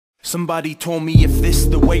Somebody told me if this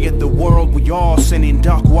the way of the world, we all sinning.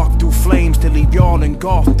 Doc walk through flames to leave y'all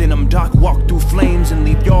engulfed in them. Doc walk through flames and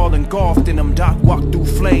leave y'all engulfed in them. Doc walk through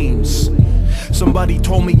flames. Somebody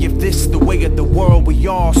told me if this the way of the world, we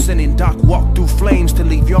all sinning. Doc walk through flames to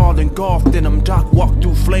leave y'all engulfed in them. Doc walk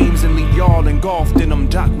through flames and leave y'all engulfed in them.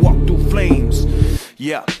 Doc walk through flames.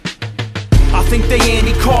 Yeah. I think they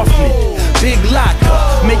Andy Kaufman, big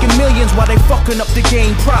locker, making millions while they fucking up the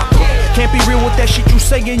game proper. Can't be real with that shit you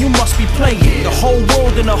saying, you must be playing. The whole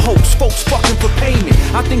world in a hoax, folks fucking for payment.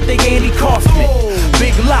 I think they Andy Kaufman,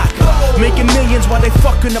 big locker, making millions while they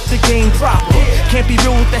fucking up the game proper. Can't be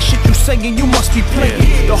real with that shit you saying, you must be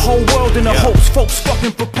playing. The whole world in a hoax, folks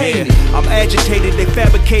fucking for payment. I'm agitated, they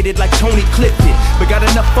fabricated like Tony Clifton, but got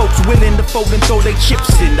enough folks willing to fold and throw their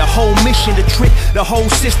chips in. The whole mission, the trick, the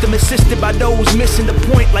whole system assisted by those missing the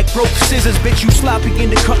point like broke scissors. Bitch, you sloppy in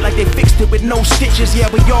the cut like they fixed it with no stitches.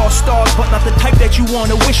 Yeah, we all stars, but not the type that you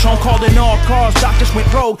wanna wish on. Calling all cars, doctors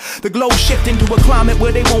went rogue. The globe shifted into a climate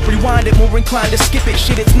where they won't rewind it, more inclined to skip it.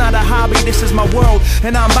 Shit, it's not a hobby, this is my world,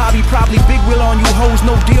 and I'm Bobby. Probably big wheel on you hoes,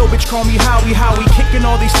 no deal. Bitch, call me Howie. Kicking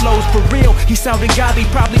all these flows for real. He sounded gobby,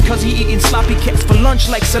 probably cause he eating sloppy cats for lunch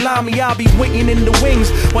like salami. I'll be waiting in the wings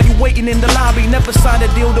while you waiting in the lobby. Never sign a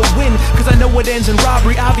deal to win, cause I know it ends in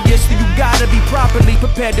robbery. Obviously you gotta be properly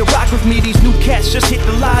prepared to rock with me. These new cats just hit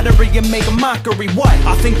the lottery and make a mockery. What?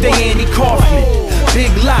 I think they Andy Kaufman,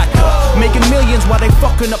 big locker, making millions while they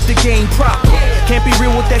fucking up the game proper. Can't be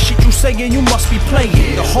real with that shit you saying, you must be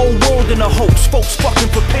playing. The whole world in a hoax, folks fucking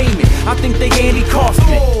for payment. I think they Andy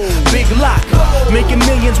Kaufman, big locker, making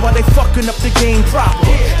millions while they fucking up the game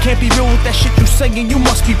proper. Can't be real with that shit you saying, you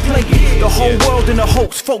must be playing. The whole world in a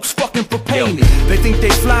hoax, folks fucking for payment. They think they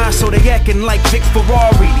fly, so they acting like Vic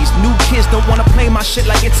Ferrari. These new kids don't wanna play my shit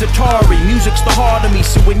like it's Atari. Music's the heart of me,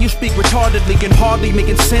 so when you speak retardedly and hardly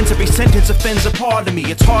making sense, every sentence offends a part of me.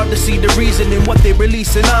 It's hard to see the reason in what they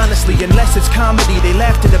releasing, honestly. Unless it's comedy, they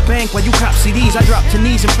laugh to the bank while you cop CDs. I drop to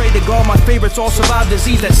knees and pray to God my favorites all survive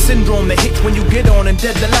disease. That syndrome that hits when you get on and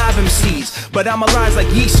dead alive MCs. But I'm alive like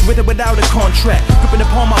yeast, with or without a contract, gripping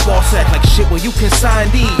upon my boss act like shit. Well, you can sign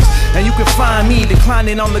these, and you can find me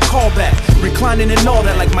declining on the callback, reclining and all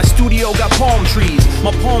that like my studio got palm trees.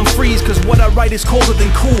 My palm freeze cause what I write is colder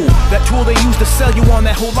than cool. That tool they use to sell you on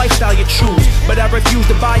that whole lifestyle you choose, but I refuse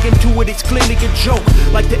to buy into it, it's clearly a joke.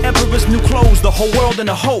 Like the emperor's new clothes, the whole world in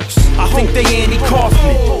a hoax. I think they Andy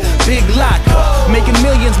Kaufman, big locker, making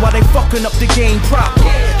millions while they fucking up the game proper.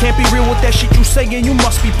 Can't be real with that shit you saying, you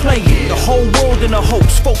must be playing. The whole world in a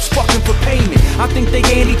hoax, folks fucking for payment. I think they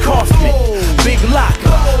Andy Kaufman, big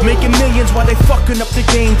locker, making millions while they fucking up the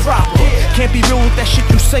game proper. Can't be real with that shit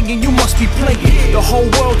you saying, you must be playing. The whole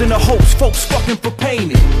world in a hoax, folks fucking for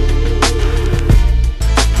payment.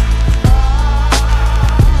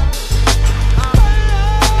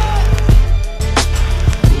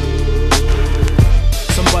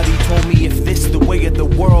 Somebody told me if this the way of the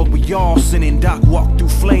world, we all sinning. Doc walk through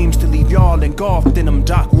flames to leave y'all engulfed in them.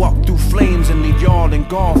 Doc walk through flames and leave y'all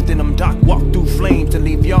engulfed in them. Doc walk through flames to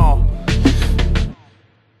leave y'all